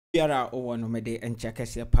Yara o one mede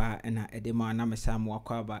enchakese pa na edema na mesamu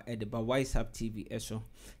akwaba edeba WhatsApp TV eso.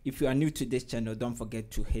 If you are new to this channel, don't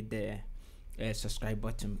forget to hit the subscribe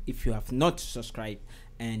button if you have not subscribed,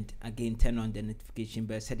 and again turn on the notification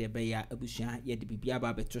bell so that ya abusia ye de bibia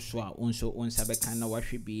ba beto so a onso onsa be kan na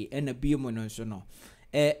wahwe bi na bi mo no so no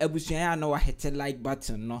abusia ya na wa hit the like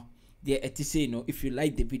button no there etise no. If you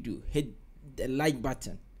like the video, hit the like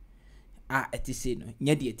button. Etise no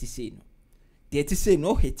nya de etise no. They say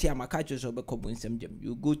no hit here, my catches over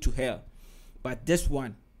you go to hell. But this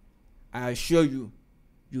one, I assure you,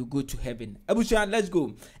 you go to heaven. Abusha, let's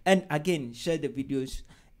go. And again, share the videos,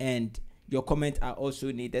 and your comments are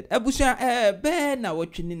also needed. Abusha, Ben, now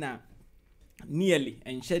watching now nearly,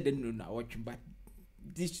 and share the no now watching. But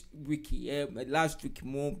this week, last week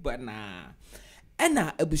more, but nah. And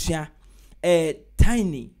now Abusha,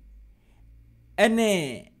 Tinny, and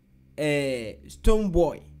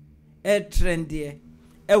Stonebwoy. Trendy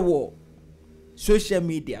ewo social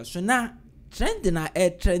media so na trend na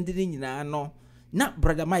trending nyina no na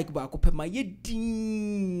brother Mike ba ko pema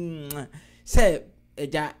yedin say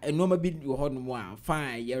eja enoma bi ho no a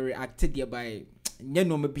fine you reacted by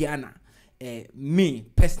nyenoma bi ana me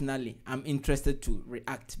personally I'm interested to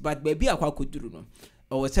react, but baby akwa koduru no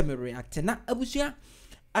o say me react na abusua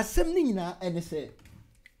asem ni nyina ene say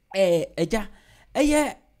eja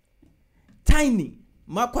Tinny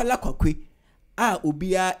makwala kwakwe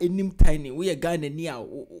obia enim Tinny we Ghana ni a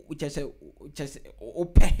chese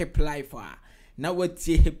ope hip life na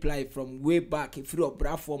wetie hip life from way back if you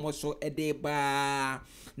brafo so edeba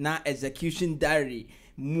na execution diary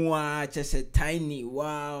mua chese Tinny.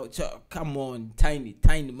 Wow, so come on Tinny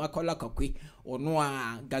makwala kwakwe ono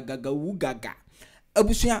a gagaga wu gaga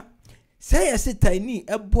abusua say Tinny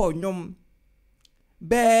ebo nyom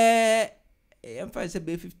be I'm fine say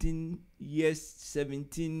 15 years,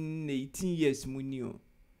 17, 18 years money.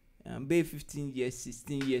 Be 15 years,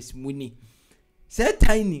 16 years money. Say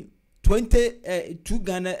Tinny 22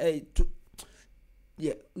 Ghana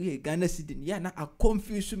Ghana cedi. Yeah, na I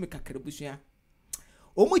confuse me kakrebusia.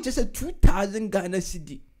 Omo just 2000 Ghana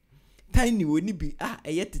cedi. Tinny woni bi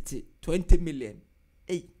ayetete 20 million.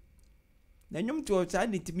 Hey. Na nyom to sa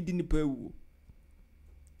ni timidi ni pa ewu.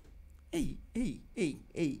 Hey.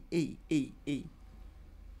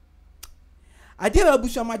 Ade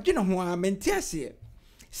abusha madwene ho a mente ase.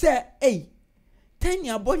 Say, hey, Tinny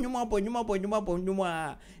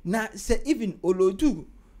abonyuma na say even olodu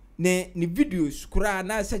ne videos kura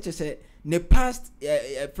na such as ne past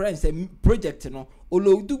friends project no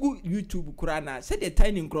olodu YouTube kura na say the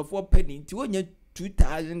Tinny nkrofo penny nti wonya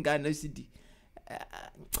 2000 Ghana cedi.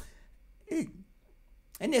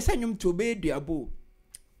 And yes anyum to be duabo.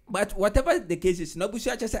 But whatever the case is, no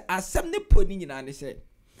busia just say asem ne poni nyina ne say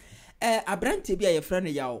abrante bi a friend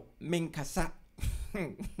yaw menkasa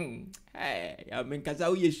ya menkasa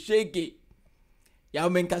o ye shege ya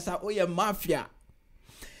menkasa o ye mafia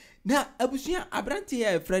na abusia abrante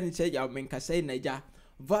ya friend say ya menkasa na ja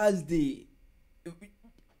Thursday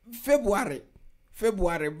February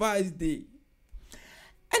Thursday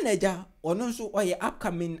enaja ono so o ye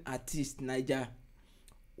upcoming artist naija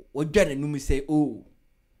odwane numi say oh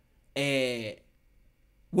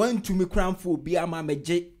want to me crown for be a mama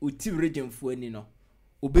j uti region for any no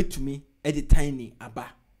obetumi the Tinny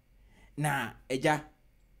aba na eja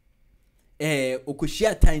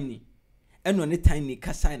okoshia Tinny eno ne Tinny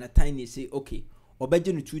kasa na Tinny say okay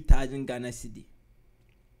obeje no 2000 Ghana cedi.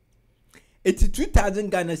 Eti 2000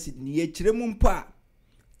 Ghana cedi ni ye kire mu mpo a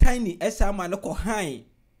Tinny esa ma no ko han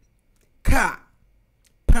ka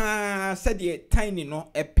pa said Tinny no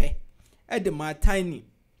epe de ma Tinny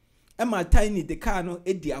Emma Tinny the car no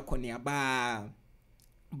edi akone aba.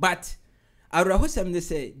 But arahosem ne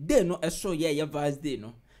say day no eso ye verse day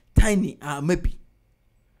no Tinny maybe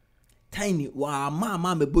Tinny wa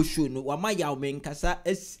mama me bosho no wa ma yaw menkasa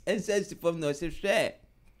ss from no se hwe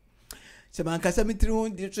se man kasa mitri ho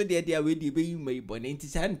di so de we di be yuma ibo ne nti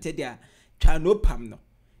sa nte dia twa no pam no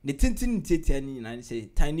ne tintin titia ni na say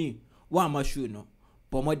Tinny wa ma show no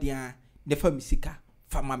bomodia ne fa misika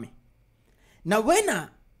fa mame na wena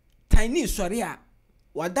Tinny sorry a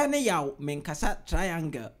wadane yaw menkasa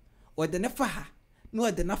triangle wadane faha no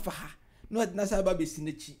wadane faha no wadane saba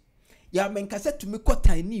besinachi ya menkasa tumi ko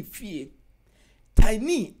Tinny fie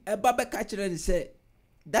Tinny eba be ka kire ni say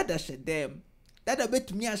dada shedem dada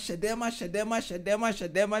betumi a shedem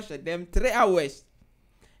 3 hours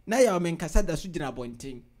na ya menkasa da su gina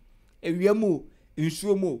bonten ewiamu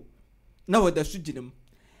nsuomu na wada su ginam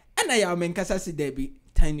ana ya menkasa si debi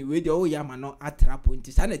Tinny we de o ya ma no atrapo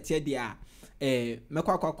nti sa na tie de a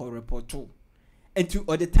mekwa reporto enti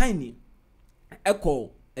o de Tinny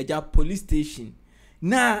echo eja police station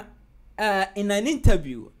na in an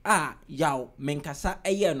interview yaw menkasa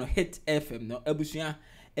no hit FM no abusua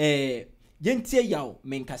yentie yaw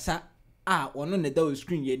menkasa ono ne da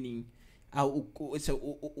screen yeni so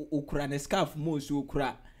okura ne scarf mo so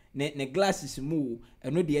okura ne glasses mu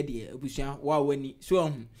eno de abusua wa wani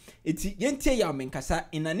so eti yentie yaw menkasa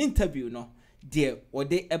in an interview no de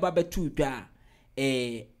ode eba betu dwa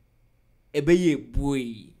ebeye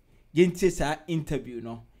boy yentie sa interview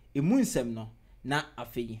no emunsem no na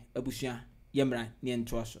afei abusua yemra ne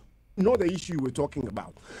ntoaso. Know the issue we're talking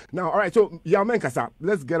about now. All right, so Yao Menkasa,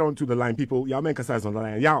 let's get on to the line, people. Yao Menkasa is on the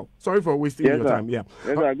line. Yao, sorry for wasting your time. Yeah.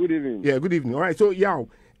 Yes, sir. Good evening. Yeah, good evening. All right, so Yao,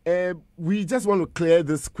 we just want to clear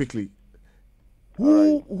this quickly.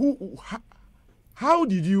 How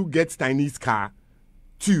did you get Tinny's car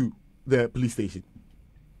to the police station?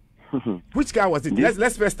 Which car was it?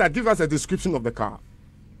 Let's first start. Give us a description of the car.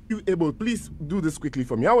 You able? Please do this quickly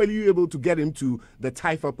for me. How were you able to get him to the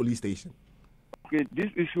Taifa police station? Okay, this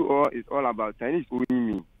issue is all about Tinny owing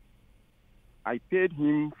me. I paid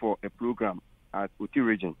him for a program at Oti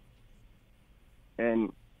region,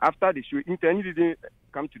 and after the show, Tinny didn't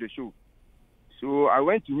come to the show. So I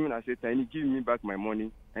went to him and I said, Tinny, give me back my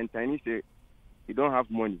money. And Tinny said, he don't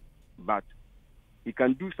have money, but he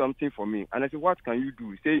can do something for me. And I said, what can you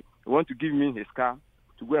do? He said, he want to give me his car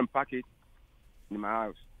to go and park it in my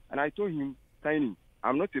house. And I told him, Tinny,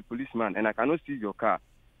 I'm not a policeman and I cannot see your car.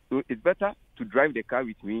 So it's better to drive the car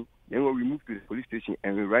with me. Then we move to the police station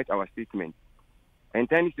and we write our statement. And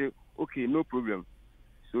Tinny said, okay, no problem.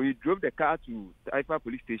 So he drove the car to the Taifa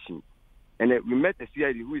police station. And we met a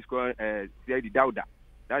CID who is called CID Dauda.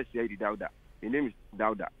 That's CID Dauda. His name is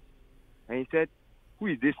Dauda. And he said, who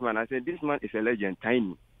is this man? I said, this man is a legend,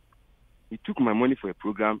 Tinny. He took my money for a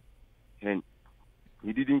program and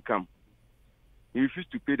he didn't come. He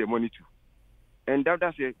refused to pay the money to. And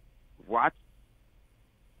Dauda said, what?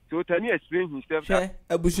 So Tinny explained himself that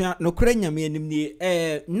Abusia no krenya me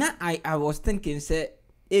nimni na I was thinking say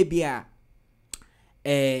ebia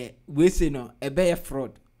we say no ebe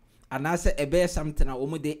fraud and I say ebe something a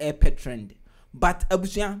omo dey air trend but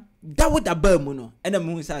abusia that would aba mu no and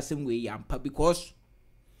mu say asem we yampa because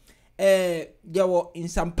there were in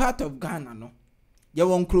some part of Ghana no there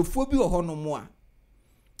were nkrofo bi ho no mo a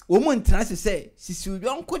omo ntra say sisi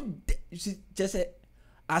yonko just say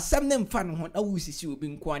asem ne mfa no ho na wo sisi obi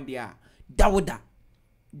nkwande a Dauda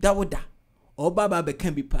o baba be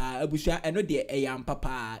kan bi pa abusua eno de eyam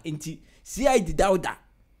papa enti CID Dauda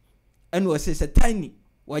eno se Tinny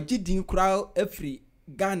wagidin kura afri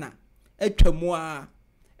Ghana atwamu a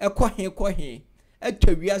ekohe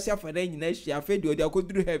atwa wiase afana nyina hia afedi odi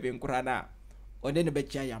akoduru heaven kura na ode ne be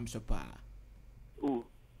chia yam so pa. Oh,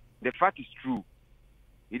 the fact is true.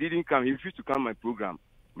 He didn't come. He refused to come my program,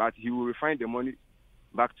 but he will refund the money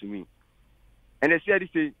back to me. And the CID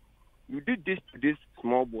say, you did this to this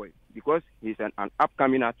small boy because he's an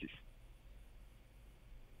upcoming artist.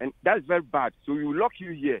 And that's very bad. So we will lock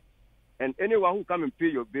you here. And anyone who come and pay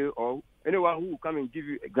your bill or anyone who will come and give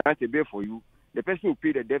you a bill for you, the person will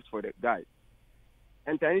pay the debt for the guy.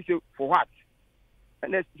 And Tinny say, for what?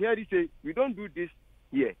 And the CID say, we don't do this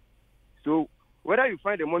here. So whether you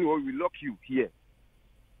find the money or we lock you here.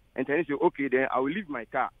 And Tinny say, okay, then I will leave my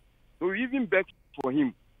car. So we even begged for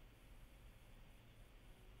him.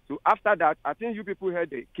 So after that, I think you people heard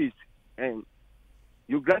the case and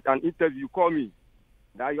you grant an interview, you call me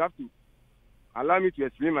that you have to allow me to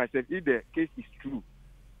explain myself if the case is true.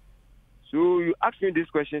 So you asked me these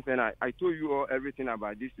questions and I told you all everything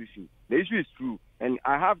about this issue. The issue is true and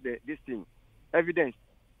I have this thing, evidence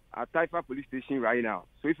at Taifa police station right now.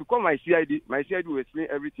 So if you call my CID will explain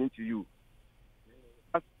everything to you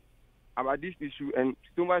about this issue. And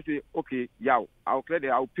Stonebwoy say, okay, yeah, I'll clear it,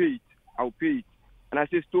 I'll pay it. And I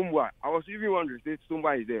say, Stonebwoy, I was even wondering, say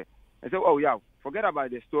Stonebwoy is there. I said, oh yeah, forget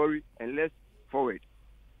about the story and let's forward.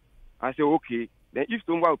 I said, okay, then if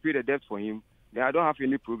Stonebwoy will pay the debt for him, then I don't have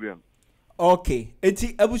any problem. Okay,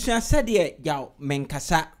 eti abusia said yaw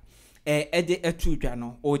menkasa ede etudwa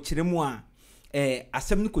no o kiremu a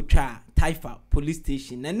asem nkotwa Taifa police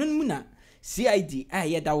station na nunu na CID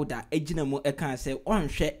aye Dauda ejina mu eka se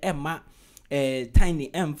onhwe ema Tinny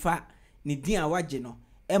emfa ni din a waje no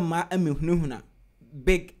ema amehunahuna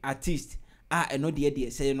big artist eno de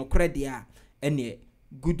say no kore de a ene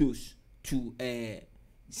kudos to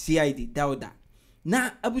CID Dauda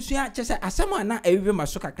na abusuya chese asema na ewe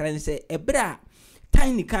maso kakra nse ebra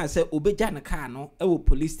Tinny kan se obeja na car no ewo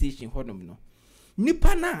police station hodom no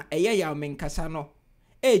nipa na eye ya menkasa no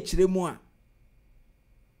kiremu a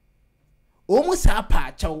omu sa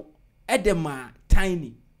pa chaw edema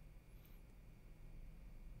Tinny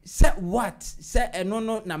say what say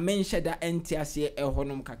eno na mention that entiase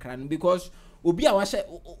ehonum kakra no because obi a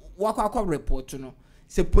wakwa report no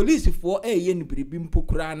say police for ye ni biribi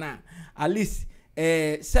mpokura na at least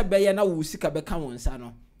se beye na wo sika beka wonsa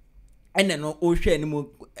no ene no o hwe ni mu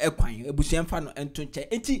ekwan ebusuamfa no ento nche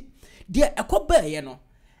enti de ekoba ye no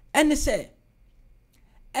ene se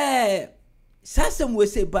sasem we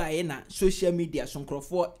say by na social media so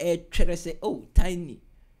nkrofo twere say oh tiny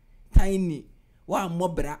wa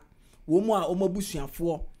mobra wo mu a o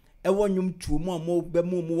mabusuafo ewo nwum tuo mu a mo be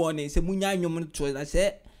mu woni se munya nwum to na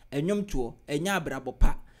se enwum tuo enya abrabo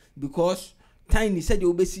pa because tiny said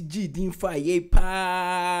you obesi din fa ye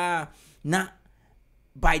pa na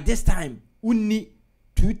by this time unni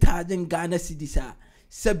 2000 Ghana cedis a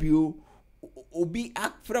sabio obi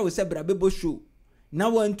afra we se brabebo show na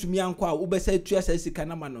want me anko a ubesa tua sasika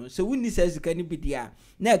na ma no se unni sasika ni bidia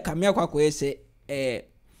na kame akwakoye se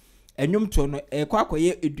enwum to no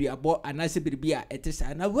kwakoye eduabo anase biribia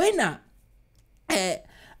etesa na wena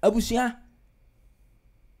abusia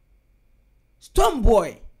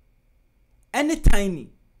Stonebwoy any Tinny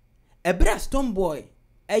ebra Stonebwoy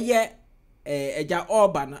eja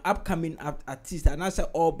urban upcoming artist anase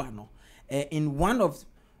urban in one of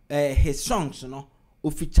his songs no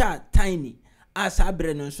official Tinny as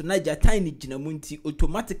abre no so na ja Tinny ginamunti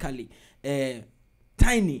automatically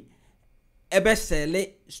Tinny ebe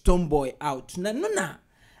sele Stonebwoy out na no na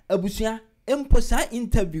abusia emposa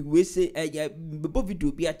interview we say bebo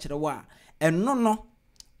video bi a kirewa eno no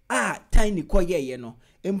Tinny koye no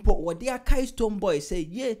empo wode akai Stonebwoy say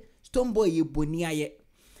ye Stonebwoy ye boni aye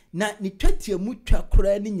na ni twatia mu twa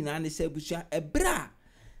kora ni nyina ne say abusia ebra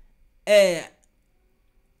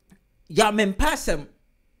ya mempasem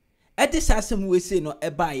edisasem we say no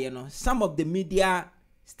ebaye no some of the media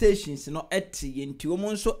stations no eti enti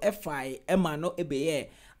omo nso efai ema no ebeye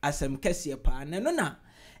asem kese pa na no na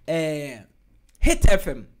Hit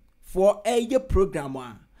FM for a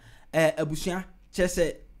program abusia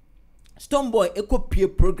chese Stonebwoy ekopie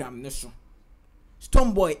program no so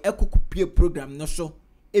Stonebwoy ekopie program no so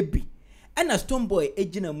ebi ana Stonebwoy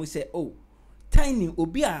ejina mu se oh Tinny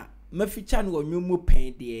obi a maficha no onwumu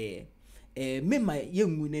pen de mema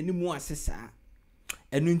yengu nanimu asesa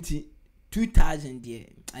enu nti 2000 de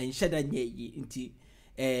anhyeda nyeyi nti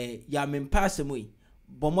ya mempasemo yi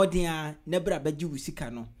bomodin a nebra baji wusika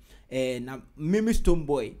no na mimi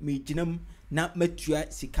Stonebwoy mi ginam na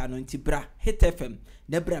matua sika no nti bra Hit FM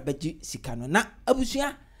nebra baji sika no na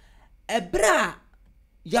abusia ebra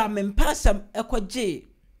ya mempasam ekoje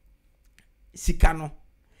sika no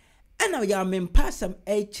ana ya mempasam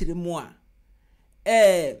kire mu a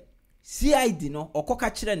CID no okoka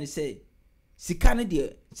kire ne se sika no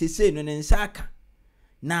de sese no ne nsaka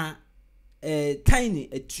na Tinny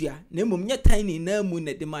atua na mum nya Tinny na mu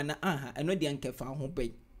na de ma na aha eno de nkefa ho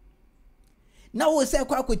bai na wo se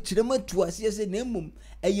kwa kire matu ase se na mum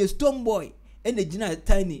Stonebwoy ene gina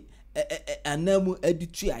Tinny anamu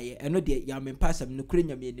adituaye eno de ya mempasam no kure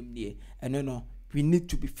nyame enim ne eno no we need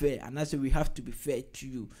to be fair and as we have to be fair to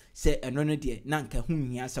you say eno no de na nka hu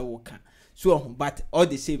hia se wo ka so but all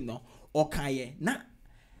the same no okaye na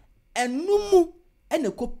enumu ene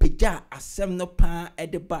ko peja asem no pa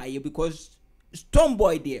ede baaye because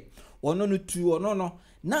Stonebwoy de ono no tu ono no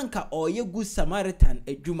nanka oye good Samaritan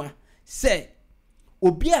adwuma say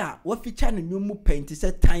obi a wa ficha no nyumu penti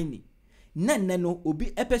say Tinny nenne no obi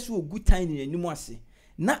epeso ogu Tinny nanimu ase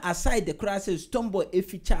na aside the class Stonebwoy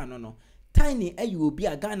eficha no Tinny ayi obi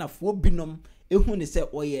a Ghana fo binom ehu ne say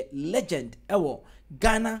oye legend ewo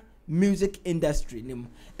Ghana music industry nim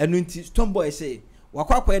enu nti Stonebwoy say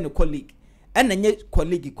wakwa ne colleague enanye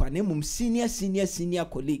colleague kwa na mum senior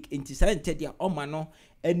colleague nti sa ntede a oma no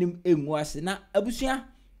enim enwu ase na abusia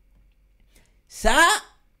sa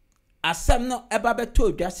asam no eba beto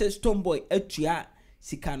odwa se Stonebwoy atua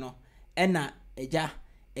sika no ena eja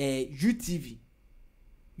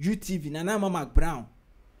UTV na Mama Brown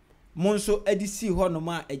monso edisi ho no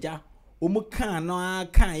ma eja omu kan no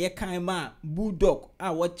kan ye kan ma bulldog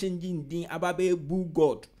a wo changing din ababe bull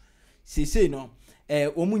god sese no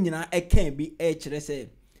omu nyina ekan bi kire se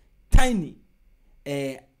Tinny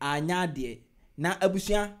anya de na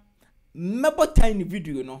abusia mebo Tinny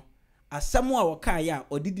video no asamo a wokan ya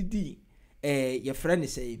odididi ye friend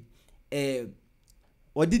say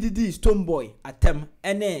odididi Stonebwoy atem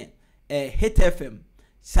ene Hit FM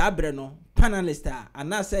sabre no panelist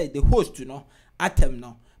ana say the host no atem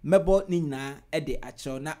no mebo ni nyina ede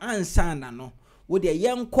acho na ansa na no wo de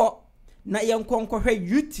yenko na yenko hwe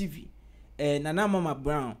UTV Nana Mama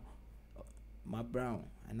Brown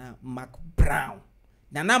ana Mac Brown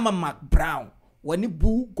Nana Mama Mac Brown wani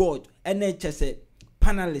bull god ene chese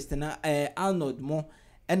panelist na Arnold mo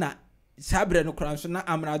ena sabre no kra nso na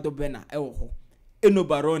amrado bena ewo ho eno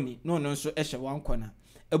baroni no nso ehye wankona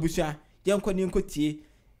abusua yenkoni nkotie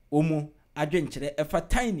omu adwenkyere efa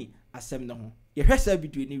Tinny asem no ho ye hwesa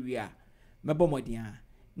video ni wi a mebo modin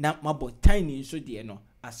na mabo Tinny nso de no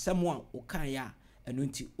asem a okan ya eno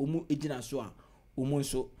nti omu ejina so a omu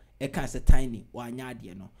nso eka se Tinny wanya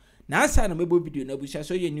ade no na asa na mebo video na abusua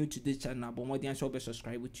so you new to this channel abo modin so be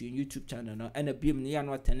subscribe to your YouTube channel no and biem ne ya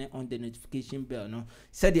no turn on the notification bell no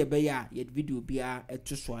said ye be ya ye video bia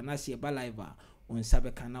eto so na se ba live a on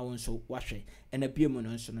sabe kana won so wahwe and biem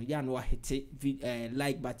no so no ya no hit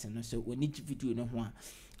like button no so oni video no ho a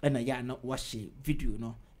and ya no wahwe video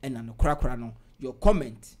no and no krakra no your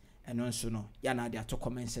comment and also no ya na de to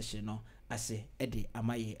comment section no ase e de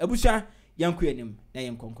amaye abusua yanku enim na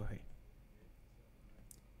yenkonkohwe.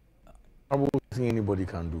 I don't think anybody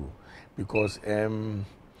can do because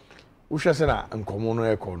Usha said na nkomono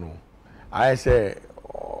ekono. I say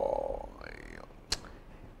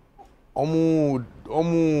omu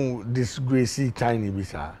disgrace Tinny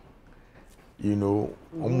bisa. You know,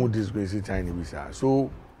 omu disgrace Tinny bisa. So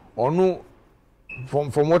ono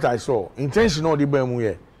from what I saw, intentional the be mu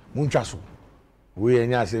ye munchaso. We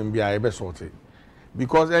enya asem bia e be sorted.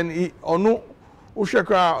 Because and ono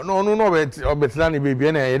Ushaka no betlani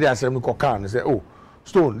baby na yede asem ko kan say oh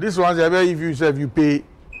Stone this one say if you say if you pay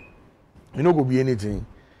you no go be anything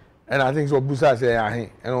and I think so Busa say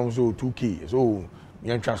and also 2k so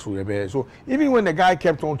so even when the guy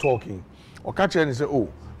kept on talking or catch and say oh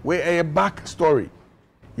we a back story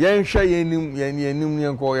yen share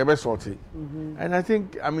yen ko ye be sorted and I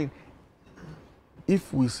think I mean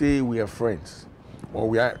if we say we are friends or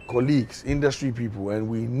we are colleagues industry people and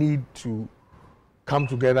we need to come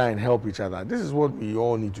together and help each other. This is what we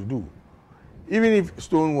all need to do. Even if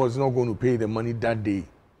Stone was not going to pay the money that day,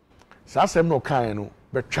 Sasem no kind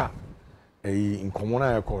betra in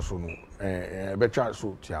common course no betra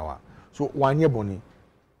so tiawa. So 1 year bonny.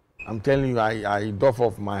 I'm telling you, I doff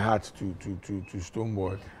off my heart to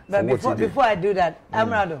Stonebwoy. But before I do that,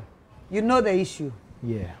 Amrado, you know the issue.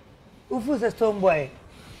 Yeah. Ufu's a Stonebwoy,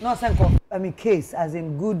 not some case as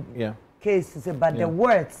in good case, but the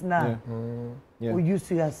words now. We used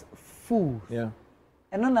to as fools. Yeah.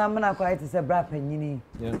 And no, I'm not quite as a brap and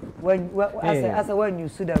yeah. When you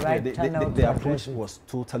see the right channel. The approach was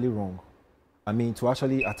totally wrong. I mean, to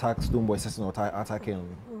actually attack Stonebwoy system or attack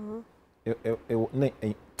him,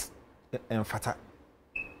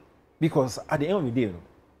 because at the end of the day,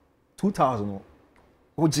 2000,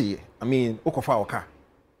 OG, I mean, Okofa Oka.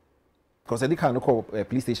 Because they can't call a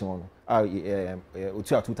police station on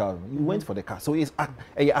 2000. You went for the car. So it's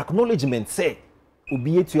a acknowledgement, say,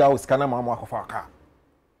 Ubi 2 hours, Kana Mama of our car.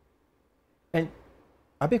 And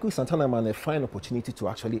I beg with Santana man a fine opportunity to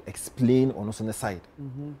actually explain on us on the side.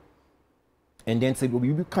 And then say, well,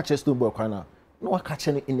 you catch a Stonebwoy Kana. No, I catch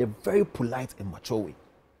it in a very polite and mature way.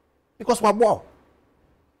 Because what wow.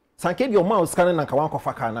 Sanke your mouth scanning and Kawanko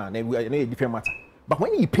Fakana, and we are a different matter. But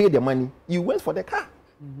when you pay the money, you went for the car.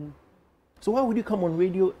 So why would you come on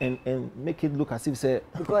radio and make it look as if say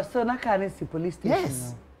because so na can see police station.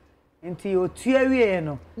 Yes. Until you tear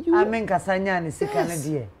no. I mean kasanya ni sikana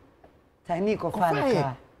die. Tinny ko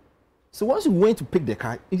car. So once you went to pick the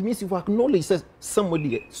car, it means you acknowledge says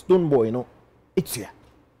somebody Stonebwoy, you know, it's here.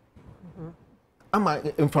 From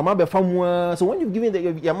so when you've given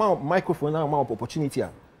the amount of microphone now amount of opportunity,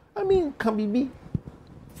 I mean can be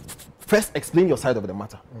first explain your side of the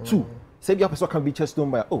matter. Two, say your person can be just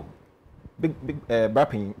Stonebwoy. Oh. Big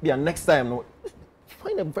brapping. Yeah, next time, no,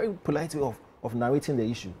 find a very polite way of narrating the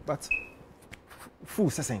issue. But fool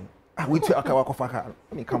saying, we tell Akawakofaka.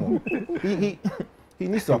 I mean, come on. He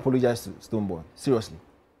needs to apologize to Stonebwoy. Seriously.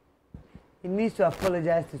 He needs to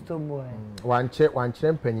apologize to Stonebwoy. One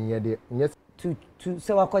champion, yes. To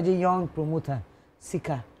say Wakoji young promoter,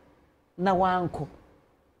 Sika, Nawanko,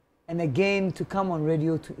 and again to come on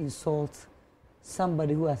radio to insult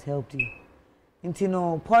somebody who has helped you. Into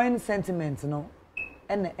no point sentiment, no,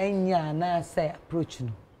 and enya na say approach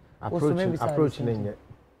no.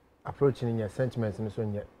 Approaching your sentiments in so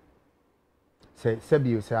yet. Say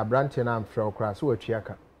Sebi say a branch and I'm from class who a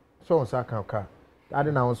chiaka. So on Saka car. I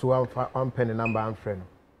don't know so one penny number and friend.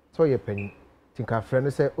 So your penny. Think our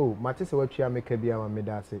friend say, oh, Matisse what you make a be our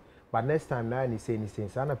medase. But next time now any say anything,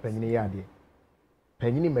 Sana penny yadi.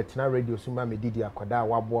 Penny metina radio suma me didi akwada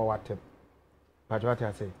wabo watem. But what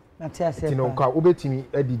I say? You know, ubetimi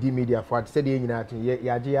edidi media for said the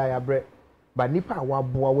yaji ya bre but nipa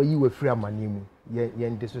waboa we you free amanimu ye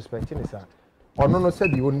disrespecting sir ono no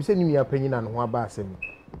said you won say ni apanyin an ho aba asem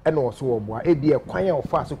e na so oboa e bia kwan ya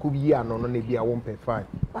ofa so ko bi ano no na bia won pe fine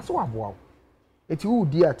but so waboa eti wo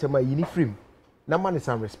di atema yini free na man is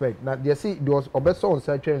some respect. Now you see there was obeso on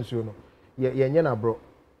side chains, you know. Yeah, na bro.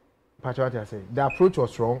 Patriot I say the approach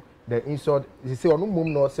was wrong. The insult you say onu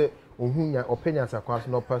mum no say ohunya opinions across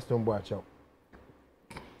no person Stonebwoy acho.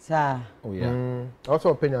 Sir. Oh yeah. Also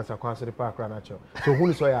opinions across the park run acho. So who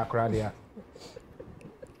is so ya crowd there?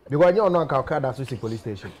 Because you know ka that to police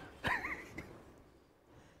station.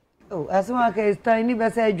 Oh, asuma ka is Tiny be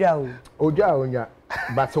say dwa o. Oja onya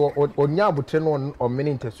but so onya abutre no on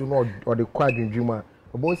many intesu no or the kwadwundwuma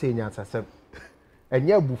obon say nya asasem.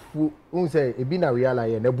 Enya bufu un say ebi na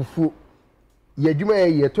realize na bufu ye dwuma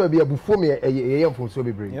ye to bia bufu me ye mfonso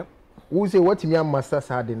bebre. Yep. Who say what me master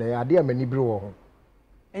sad na ade amani bre wo ho.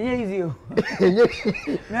 Enye easy o. Enye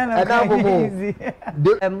easy.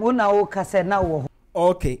 Una o kase na wo.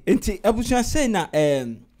 Okay, enti abusuan say na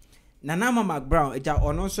Nana Mama Brown eja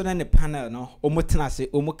ono so na ne panel no omotena se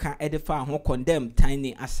omuka edefa ho condemn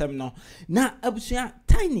Tinny asem no na abusuan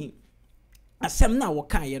Tinny asem na wo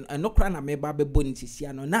kan ye no enokra na meba bebo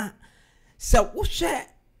ntisia no na se wo hwe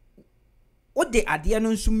wo de ade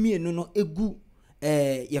no nso mienu no egu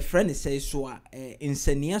ye friend say so a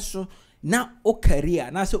insania so na o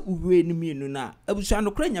career na se uwe ni mienu na abusuan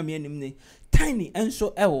no kra nyame anim ne Tinny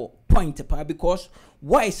enso ewo point pa because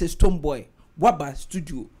why is Stonebwoy waba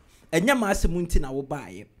studio enyama asemunti na wo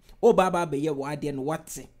baaye o baba be ye wo ade no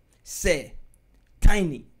wate say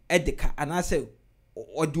Tinny edeka anase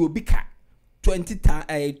ode obi ka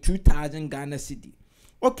 2000 Ghana cedi.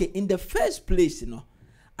 Okay, in the first place, you know,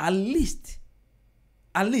 at least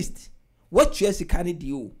what you can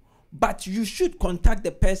do, but you should contact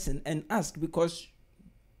the person and ask because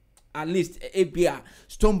at least ABR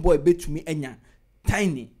Stonebwoy bet to me enya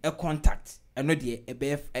Tinny a contact and not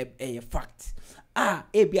a fact.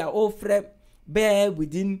 ABR all frame bear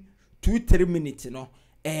within 2-3 minutes, you know,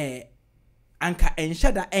 anka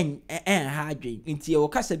enshada hardware into your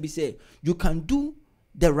kasa be say you can do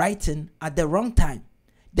the writing at the wrong time.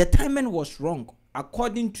 The timing was wrong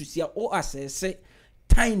according to see o say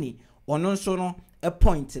Tinny or also no a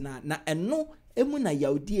point na eno emu na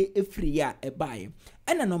yaudie efri ya ebaye.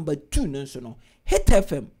 And number 2 no so no Hit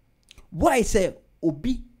FM why say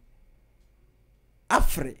obi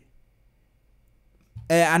afre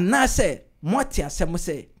anase moti asem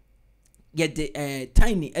say ye de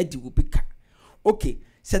Tinny edi ubika. Okay,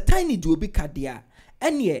 so Tinny do be kadia.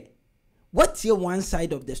 And yeah, what's your one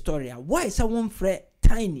side of the story? Why is someone fret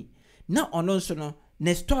Tinny? Now on also no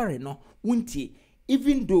ne story no wunti.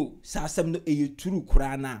 Even though sasam no a true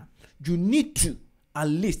kurana, you need to at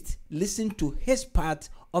least listen to his part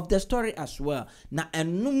of the story as well. Na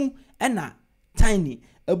enumu ena Tinny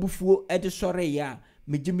ebufuo edi story ya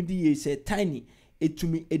mejimidi ye say Tinny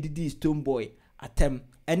etumi edidi Stonebwoy atem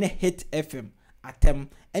ene Hit FM atem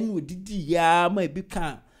and we did ya my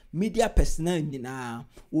become media personnel nyina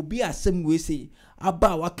obi asem we say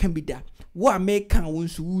aba wa can be da wa make kan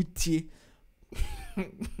wonsu wutie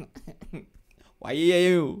why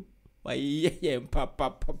ye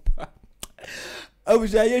papa I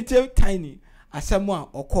was a Tinny asem a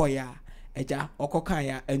okoya eja okokan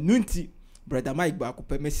ya enunti brother Mike ba ko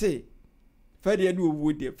me say fede no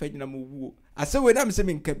wu de fede na mo wu asem we na me say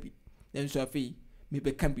me nka bi den so afi me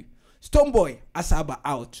be kan bi Stonebwoy asaba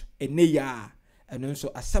out eneya eno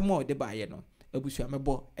nso asamo de baaye no abusua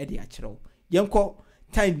mebo e de akyerew yenko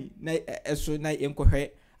Tinny na eso na yenko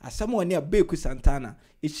hwe asamo ne abeku Santana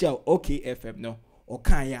ehia OK FM no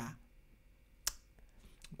okan ya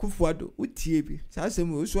kufuado utie bi sa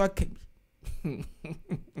asemo oso aka bi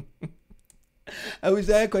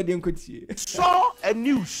awusa according kutie saw a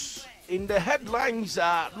news in the headlines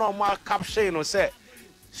normal caption or say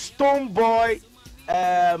Stonebwoy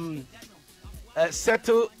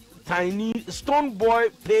settle Tinny.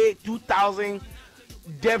 Stonebwoy pay 2,000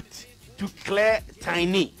 debt to clear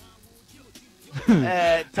Tinny.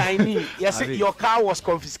 Tinny, yes, your car was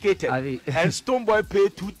confiscated, and Stonebwoy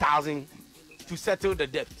paid 2,000 to settle the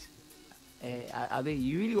debt.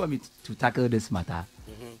 You really want me to tackle this matter?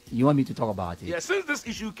 You want me to talk about it? Yeah, since this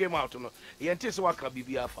issue came out, you anticipate what can be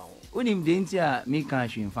found. Unim dentia me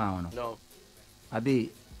can't found. No.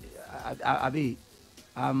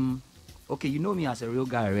 Okay, you know me as a real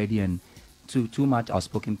guy already and too much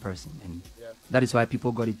outspoken person, and that is why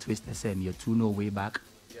people got it twisted. Say you're too no way back.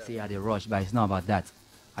 Say at the rush, but it's not about that.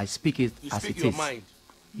 I speak it as it is. Mind.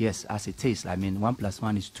 Yes, as it is. I mean, 1 +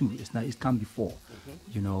 1 is 2. It's not. It can't be 4.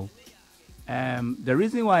 You know. The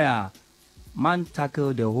reason why man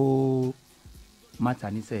tackled the whole matter,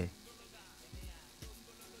 and he say,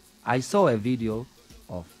 I saw a video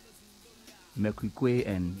of Mekwikwe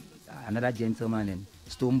and another gentleman and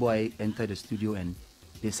Stonebwoy entered the studio and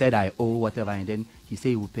they said I owe whatever, and then he said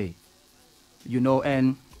he will pay. You know,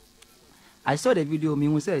 and I saw the video. Me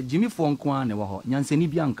who said Jimmy Fonkwan newaho. Nyanseni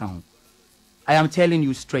bianka. I am telling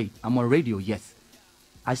you straight. I'm on radio. Yes.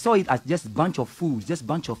 I saw it as just a bunch of fools, just a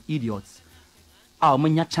bunch of idiots. Our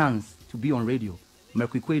many chance to be on radio.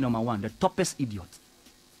 Merkwikwe #1, the toughest idiot.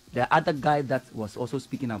 The other guy that was also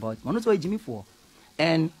speaking about Jimmy for.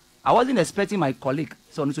 And I wasn't expecting my colleague,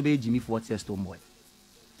 so to be Jimmy Ford says Stonebwoy.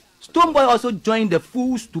 Stonebwoy also joined the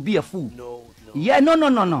fools to be a fool. No. Yeah,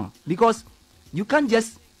 no. Because you can't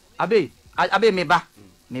just abe meba.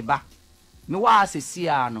 Me wa se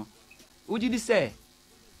siano. Would you say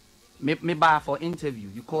me ba for interview?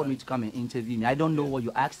 You called me to come and interview me. I don't know what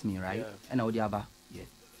you asked me, right? And I would aba. Yeah.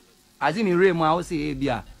 As in Remo, I would say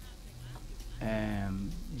Abia.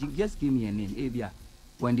 Just give me a name, Abia.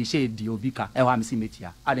 When they say Diobika, I'm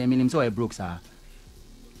Simetia. I didn't mean him so I broke, sir.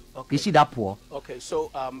 Okay. Is she that poor? Okay, so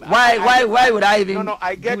why would I even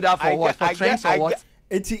I get, do that for what? For trends or what?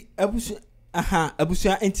 Eti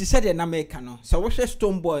abusia enti said na make no. So what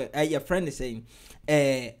Stonebwoy your friend is saying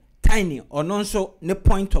Tinny or non so ne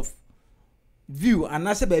point of view and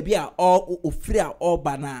I say baby are all free all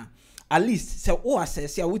bana. At least say o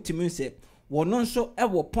assess ya wutimi say wo non so e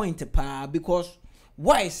wo point pa because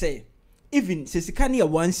why say even say sikani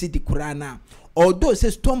one city kurana although say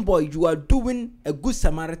Stonebwoy you are doing a good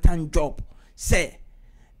Samaritan job say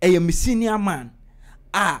a senior man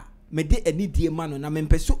me de ani die man na me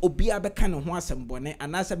mpese obi abeka ne ho asem bone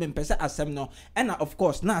anase me mpese asem no na of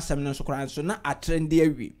course na asem no so kran so na atrend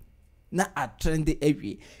awie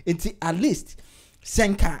nti at least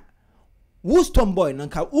senka wo Stonebwoy no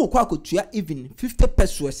nka wo kwa kotua even 50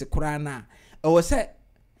 pesos kurana e wo say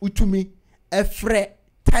utumi efre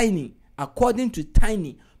Tinny according to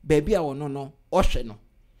Tinny baby a wono no ohwe no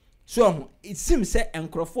so it seems say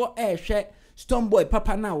enkrofo hwe Stonebwoy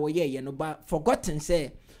papa na wo ye no but forgotten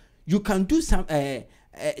say you can do some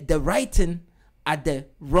the writing at the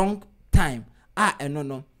wrong time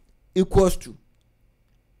no equals to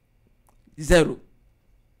 0.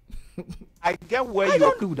 I get where I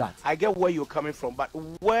don't do that. I get where you're coming from, but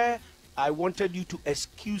where I wanted you to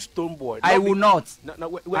excuse Stonebwoy. I will not. No,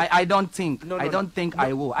 wait. I don't think. I don't think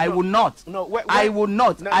I will. I will not. No, wait, I will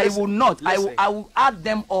not. I will not. Listen. I will add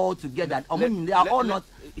them all together. They are all not.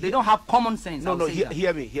 They don't have common sense. No,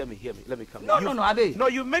 hear me. Let me come. No, Abe. No,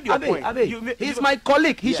 you made your point. Abe. He's my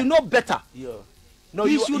colleague. He should know better. Yeah. No,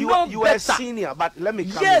 he should know you better. are a senior, but let me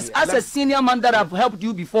come. Yes, as a senior man that have helped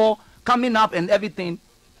you before coming up and everything.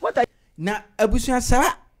 What I na abusuan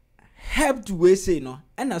sa helped we say no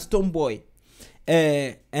and a Stonebwoy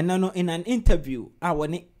and no in an interview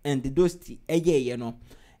woni and the dosti ye no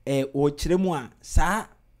o kiremu a sa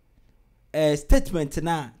statement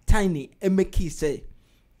na Tinny emeki say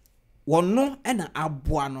wono na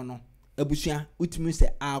aboa no abusuan utimi say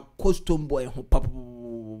a Stonebwoy ho papa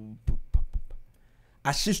a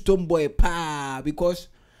Stonebwoy pa because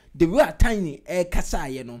the way Tinny kasa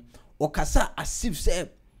ye no o kasa asif say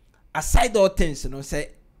aside all things no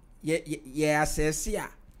say yeah assess ya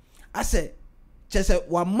I say chese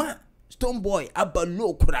wama Stonebwoy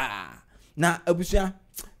abalo kura na abusia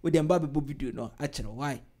with them baby video no actually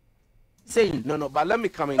why saying no but let me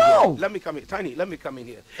come in no. here. Let me come in, Tinny, let me come in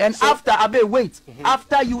here. And so, after Abe wait,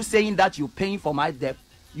 after you saying that you're paying for my debt,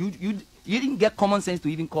 you didn't get common sense to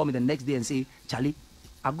even call me the next day and say, Charlie,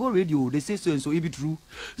 I go radio, they say so and so, it be true.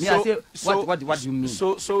 Me, I say, what do you mean?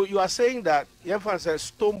 So you are saying that Yefan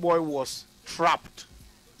says Stonebwoy was trapped.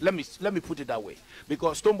 Let me put it that way.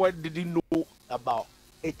 Because Stonebwoy didn't know about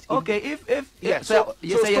it. Okay, if yeah, so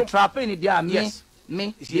you say you're trapping it, yeah, yes.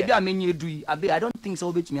 Me, I mean you do. I don't think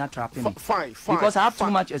so. Which me are trapping. Fine. Because I have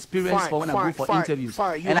too much experience for when I go for interviews.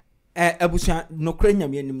 Fine. Abusia no krenya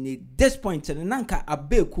me this point nanka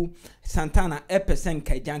abeku Santana percent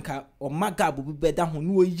kajanka o maga bubu beda ho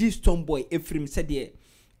no yi Stonebwoy efrim said de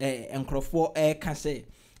enkrofo can say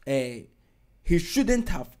he shouldn't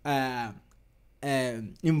have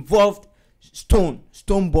involved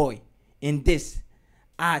Stonebwoy in this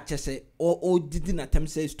just say or didn't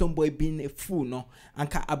attempt say Stonebwoy being a fool no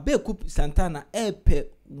anka abeku Santana pe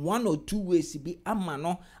 1 or 2 ways be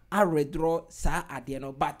amano I redraw sa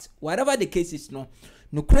adiano but whatever the case is no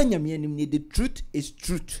krenya me the truth is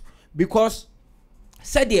truth because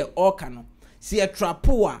said the all cano see a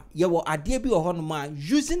trapoa ye wo ade bi ohonoma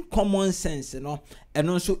using common sense no and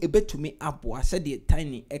also ebetumi aboa said the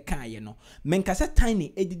Tinny eka ye no menkasa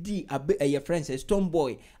Tinny edidi abe your friend say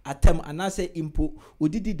Stonebwoy atem anase impo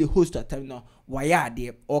odidi the host atem no waya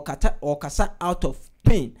ade or kasa out of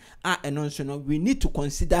pain and also no we need to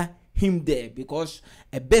consider him there because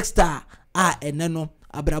a big star and no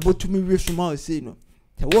abrabo to me resuma say no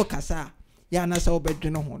te wo kasa ya na sa obedwe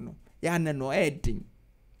no ho no ya na no edin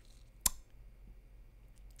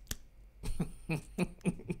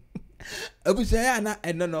Abusaya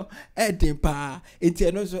no edimpa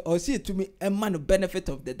enti no so or see to me a man benefit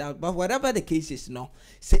of the doubt, but whatever the case is no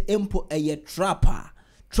say empo a trapper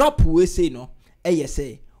trap we say no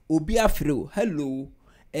say obi afro hello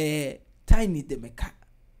Tiny demeka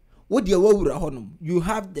what you wawura honum you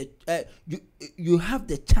have the you have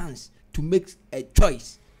the chance to make a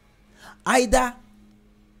choice. Either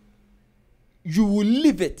you will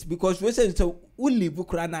leave it because we say so we leave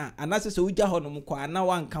Ukraina and as so uja honum kwa na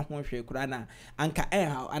wanka ho hwe Ukraina anka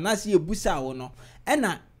and as ye busa wo no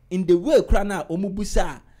ena in the way Ukraina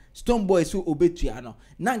omubusa Stonebwoy so obetua no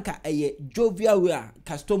nanka jovial way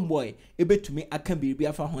ka Stonebwoy ebetumi aka biribi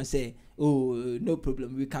afa ho say oh no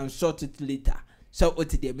problem we can sort it later so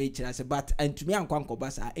oti dey make chance but antumi ankwa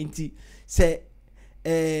nkobasa enti say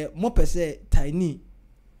mo pese Tiny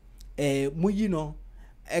muyi no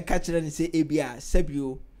catch and say ebia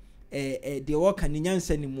sebio the work and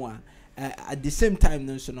nyansa ni mu at the same time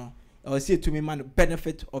no so no or say to me man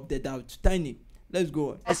benefit of the doubt. Tiny, let's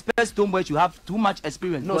go. Expect Stonebwoy you have too much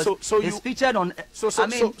experience. No, so it's featured on.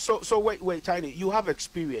 So wait, Tiny, you have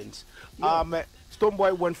experience. Yeah.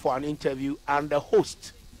 Stonebwoy went for an interview, and the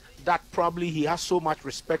host, that probably he has so much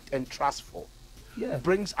respect and trust for,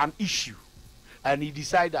 brings an issue, and he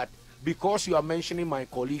decided that because you are mentioning my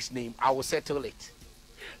colleague's name, I will settle it.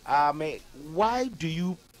 Why do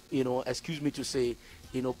you, excuse me to say,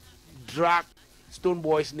 drag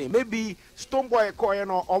Stonebwoy's name? Maybe Stonebwoy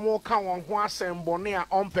koyeno omo kan won ho asembone a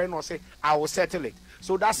ompe no say I will settle it.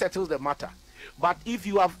 So that settles the matter. But if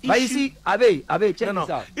you have issue, but you see, Abe, check this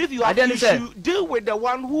out. If you have issue, deal with the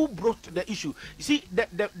one who brought the issue. You see, the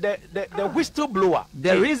whistleblower.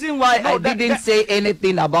 The reason why I didn't say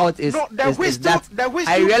anything about is that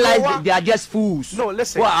I realized they are just fools. No,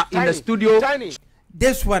 listen. Who are in the studio. Tiny.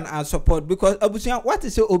 This one I support because Abusian, what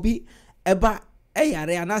is obi eba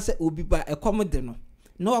eyare anase obi ba ekomode no.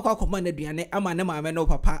 No akwa koma na duane ama ne maame no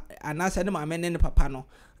papa anase ne maame ne papa no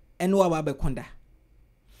eno wa ba bekonda.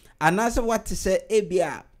 Anase what say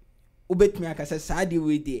ebia ubetumi akase saadi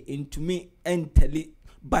we dey into me enteli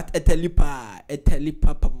but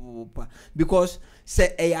etelipa papa because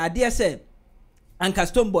say eyade say anka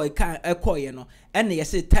Stonebwoy ka ekoye no ene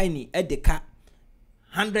yese Tiny edeka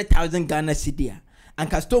 100,000 Ghana cedi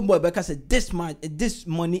anka Stonebwoy beka say this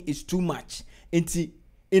money is too much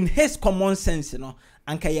in his common sense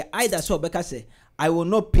anka ye either so beka say I will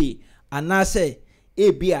not pay anase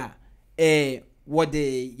ebia what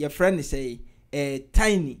the your friend say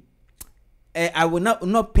Tiny I will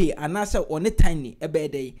not pay anasa on a Tiny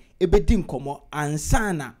ebede ebedi nkomo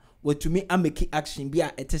ansana what to me ameki action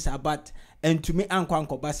bia it about and to me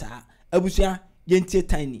anko basa abusia yentie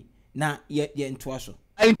Tiny na ye ntoaso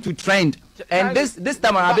to trend and this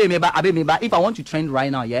time abe if I want to trend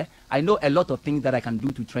right now, I know a lot of things that I can do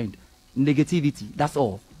to trend. Negativity, that's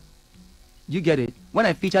all. You get it? When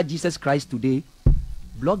I feature Jesus Christ today,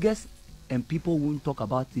 bloggers and people won't talk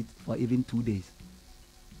about it for even 2 days.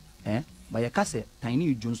 But you can say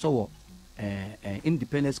Tiny Junso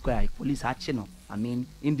Independence Square police action. I mean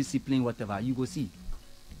indiscipline, whatever you go see.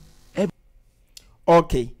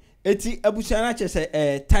 Okay. Eti abusiana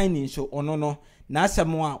che Tiny so ono na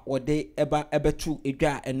asemo a wode ebetu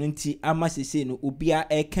edwa eno nti ama sese no obia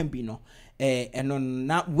can be no eno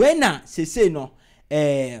na wena sese no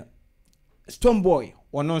Stonebwoy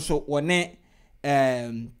ono so wone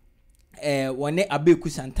wone Abeku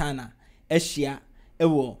Santana ehia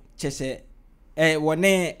ewo chese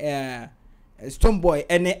wone Stonebwoy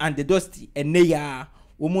ene and the Dusty ene ya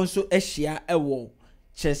wo so ehia ewo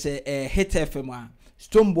chese Hit FM a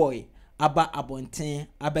Stonebwoy aba abonten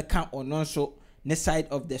abeka ono so ne side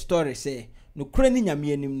of the story say no krani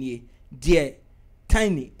nyame anim nie de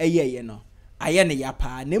Tiny eyeye no aye ne ya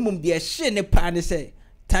pa na mum de hye ne pa ne say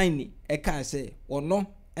Tiny eka say ono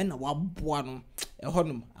ena waboa no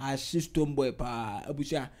ehonum a hye Stonebwoy pa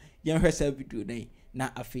abusia yen hwesa video dey na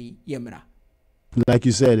afi yemra. Like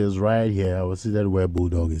you said, it's right here. I was sitting where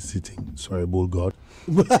Bulldog is sitting. Sorry, Bulldog.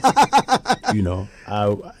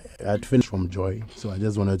 I'd finished from Joy, so I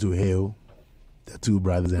just wanted to hail the two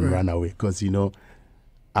brothers and run away because me,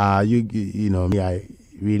 I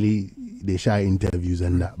really they shy interviews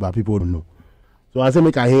and that, but people don't know. So I said,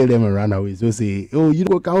 make I hail them and run away. So say, you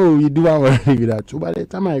do already that. So by the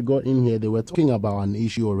time I got in here, they were talking about an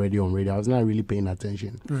issue already on radio. I was not really paying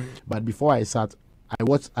attention. Right. But before I sat, I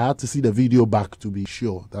had to see the video back to be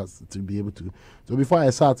sure that's to be able to. So before I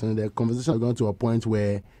sat, and the conversation was going to a point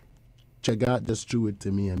where Chega just threw it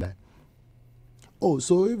to me and I. Oh,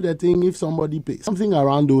 so if somebody play something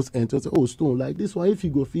around those ends, say, Stone, like this one, if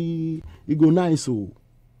you go fee, you go nice. So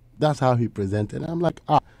that's how he presented. And I'm like,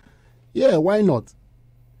 yeah, why not?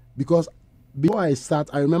 Because before I start,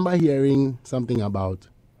 I remember hearing something about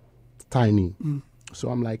Tinny. So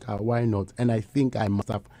I'm like, why not? And I think I must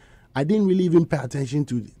have. I didn't really even pay attention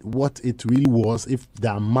to what it really was, if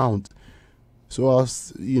the amount. So I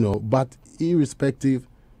was, but irrespective,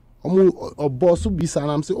 boss would be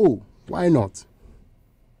and I'm saying, oh, why not?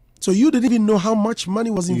 So you didn't even know how much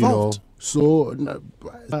money was involved. So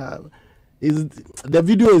the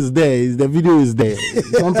video is there. The video is there.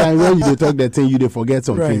 Sometimes when you talk that thing, you forget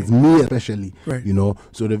some things. Me especially,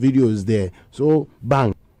 So the video is there. So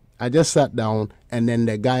bang, I just sat down, and then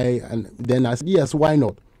the guy, and then I said, yes, why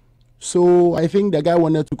not? So I think the guy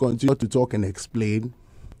wanted to continue to talk and explain,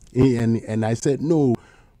 and I said, no,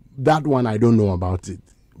 that one I don't know about it,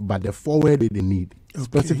 but the forward they need.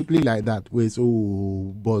 Specifically like that, where it's,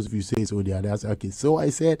 oh, boss, if you say so, the others. Okay, so I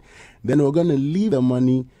said, then we're going to leave the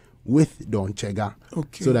money with Don Chega,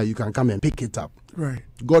 so that you can come and pick it up. Right.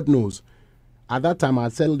 God knows. At that time, I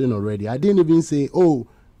had settled in already. I didn't even say, oh,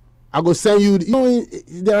 I go send you.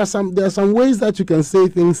 There are some ways that you can say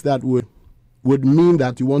things that would mean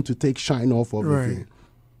that you want to take shine off of the thing.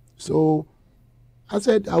 So I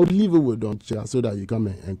said I would leave it with Don Chega so that you come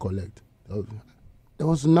and collect. There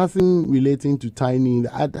was nothing relating to Tinny.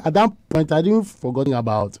 At that point, I didn't forgotten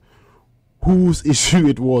about whose issue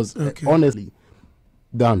it was. Honestly,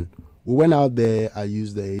 done. We went out there. I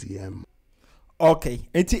used the ATM. Okay,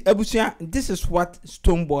 this is what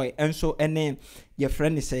Stonebwoy and so and your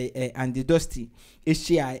friend is Andy Dusty.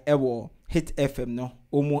 HCI ewo hit FM no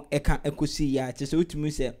omo eka ekosi ya chese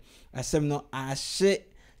utumi say asem no ahye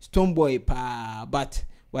Stonebwoy pa, but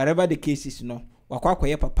wherever the case is no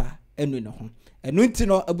wakwakoye papa enu no ho enu nti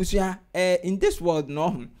no abusua in this world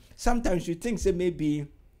no sometimes you think say maybe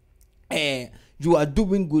you are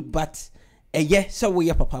doing good, but yes, so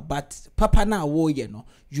we papa, but papa na wo ye no,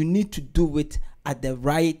 you need to do it at the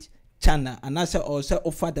right channel, and I say also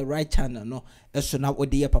offer the right channel no, so now what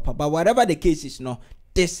the papa. But whatever the case is no,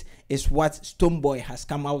 this is what Stonebwoy has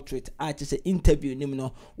come out with. I just interview him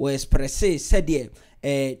no, where express said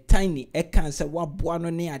Tinny can say what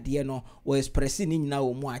buano ne ade no, where expressing ni na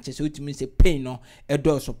o mu a just which means a pain no e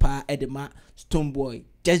do so pa edema Stonebwoy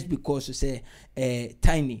just because you say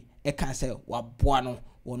Tinny can say what buano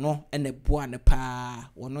wono ene buano pa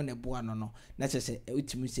wono ne buano no na say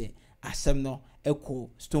which means say asem no echo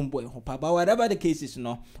Stonebwoy ho pa. But whatever the case is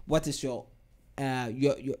no, what is your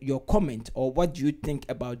comment, or what do you think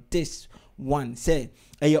about this one? Say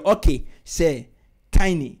okay, say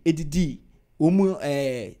Tinny edidi omu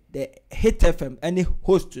the Hit FM any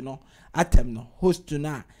host no atem no host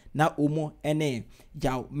na omu ene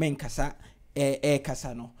yaw men kasa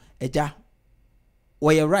kasa no eja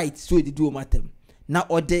we right so edidi omu atem na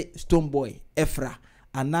ode Stonebwoy efra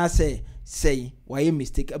anase say why a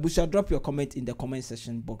mistake. Abusha, drop your comment in the comment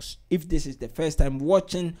section box. If this is the first time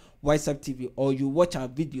watching WhatsApp TV, or you watch our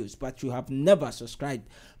videos but you have never subscribed,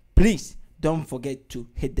 please don't forget to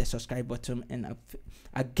hit the subscribe button, and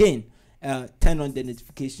again turn on the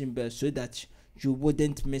notification bell so that you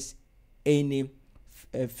wouldn't miss any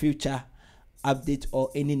future update or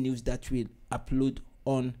any news that we'll upload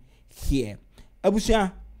on here.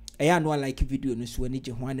 Abusha, I know like video no so any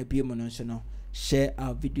jehwana be mo no, share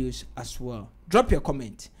our videos as well. Drop your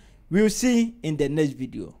comment. We'll see in the next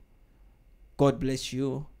video. God bless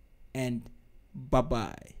you and bye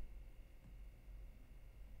bye.